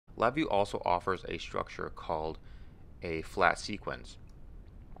LabVIEW also offers a structure called a flat sequence,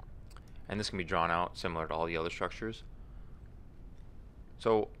 and this can be drawn out similar to all the other structures.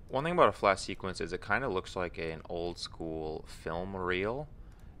 So one thing about a flat sequence is it kind of looks like an old school film reel,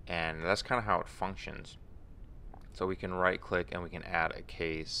 and that's kind of how it functions. So we can right click and we can add a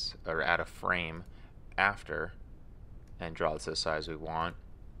case or add a frame after and draw it to the size we want.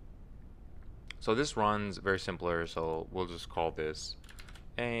 So this runs very simpler, so we'll just call this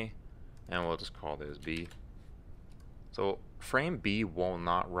A and we'll just call this B. So frame B will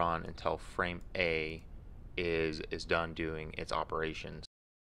not run until frame A is done doing its operations.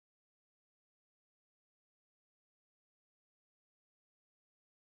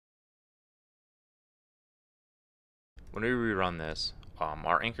 When we rerun this,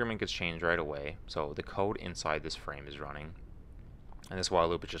 our increment gets changed right away, so the code inside this frame is running, and this while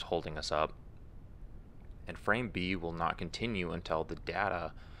loop is just holding us up. And frame B will not continue until the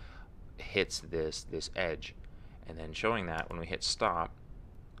data hits this edge, and then showing that when we hit stop,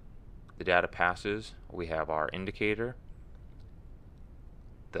 the data passes. We have our indicator,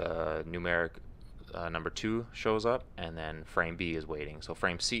 the numeric number 2 shows up, and then frame B is waiting. So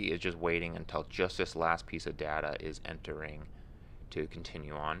frame C is just waiting until just this last piece of data is entering to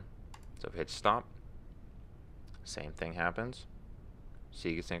continue on. So if we hit stop, same thing happens.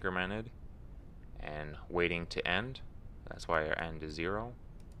 C gets incremented and waiting to end. That's why our end is 0.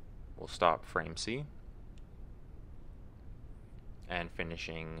 We'll stop frame C and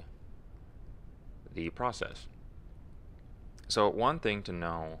finishing the process. So one thing to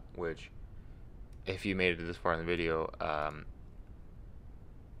know, which if you made it this far in the video,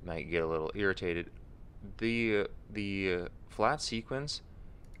 might get a little irritated. The flat sequence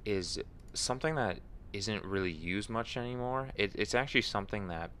is something that isn't really used much anymore. It's actually something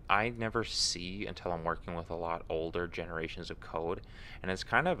that I never see until I'm working with a lot older generations of code, and it's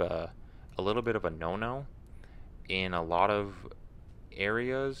kind of a little bit of a no-no in a lot of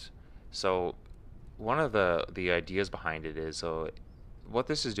areas. So one of the ideas behind it is, so what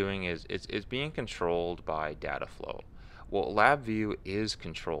this is doing is it's being controlled by data flow. Well, LabVIEW is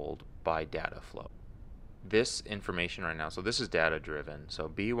controlled by data flow. This information right now, so this is data driven, so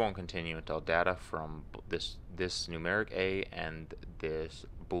B won't continue until data from this numeric A and this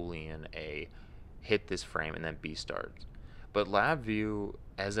Boolean A hit this frame, and then B starts. But LabVIEW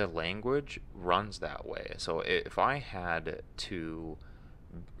as a language runs that way. So if I had to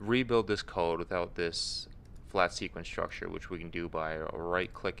rebuild this code without this flat sequence structure, which we can do by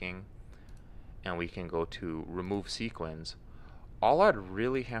right clicking, and we can go to remove sequence, all I'd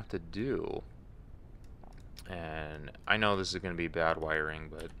really have to do, and I know this is going to be bad wiring,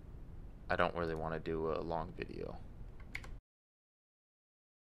 but I don't really want to do a long video.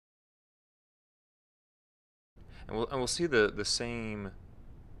 And we'll see the same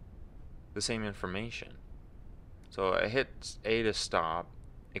information. So I hit A to stop,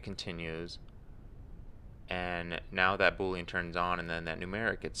 it continues, and now that Boolean turns on, and then that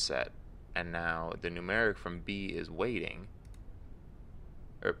numeric gets set, and now the numeric from B is waiting,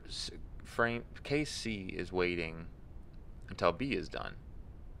 or frame case C is waiting until B is done,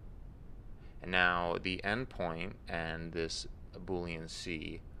 and now the endpoint and this Boolean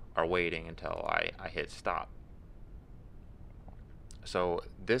C are waiting until I hit stop. So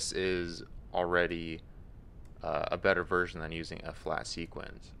this is already a better version than using a flat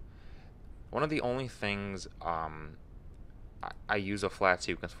sequence. One of the only things I use a flat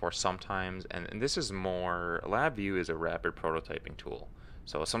sequence for sometimes, and this is more, LabVIEW is a rapid prototyping tool.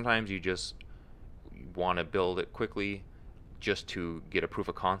 So sometimes you just want to build it quickly just to get a proof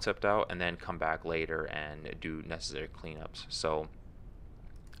of concept out and then come back later and do necessary cleanups. So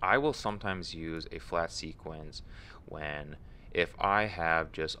I will sometimes use a flat sequence if I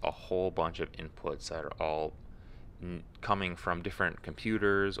have just a whole bunch of inputs that are all coming from different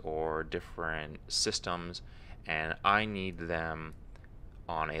computers or different systems, and I need them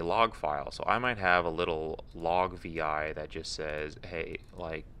on a log file. So I might have a little log VI that just says, hey,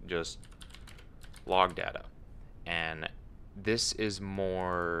 like just log data, and this is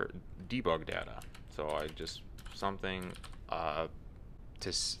more debug data. So I just something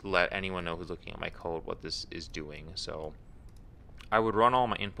to let anyone know who's looking at my code what this is doing. So I would run all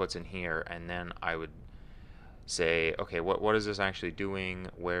my inputs in here, and then I would say, okay, what is this actually doing?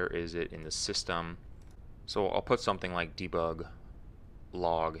 Where is it in the system? So I'll put something like debug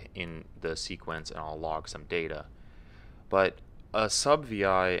log in the sequence, and I'll log some data. But a sub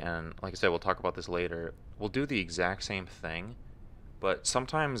VI, and like I said, we'll talk about this later, will do the exact same thing. But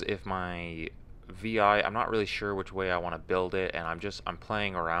sometimes if my VI, I'm not really sure which way I want to build it, and I'm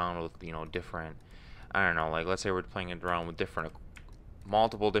playing around with different, I don't know, like let's say we're playing around with different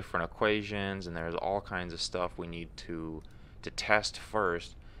multiple different equations, and there's all kinds of stuff we need to test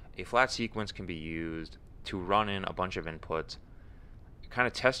first. A flat sequence can be used to run in a bunch of inputs, kind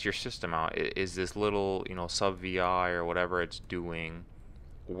of test your system out. Is this little, sub VI or whatever it's doing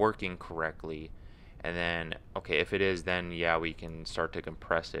working correctly? And then, okay, if it is, then yeah, we can start to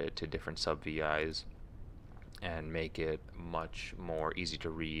compress it to different sub VIs and make it much more easy to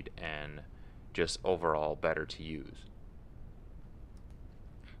read and just overall better to use.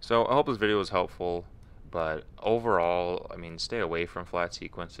 So I hope this video was helpful, but overall, I mean, stay away from flat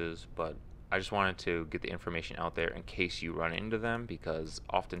sequences, but I just wanted to get the information out there in case you run into them, because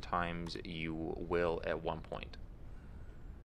oftentimes you will at one point.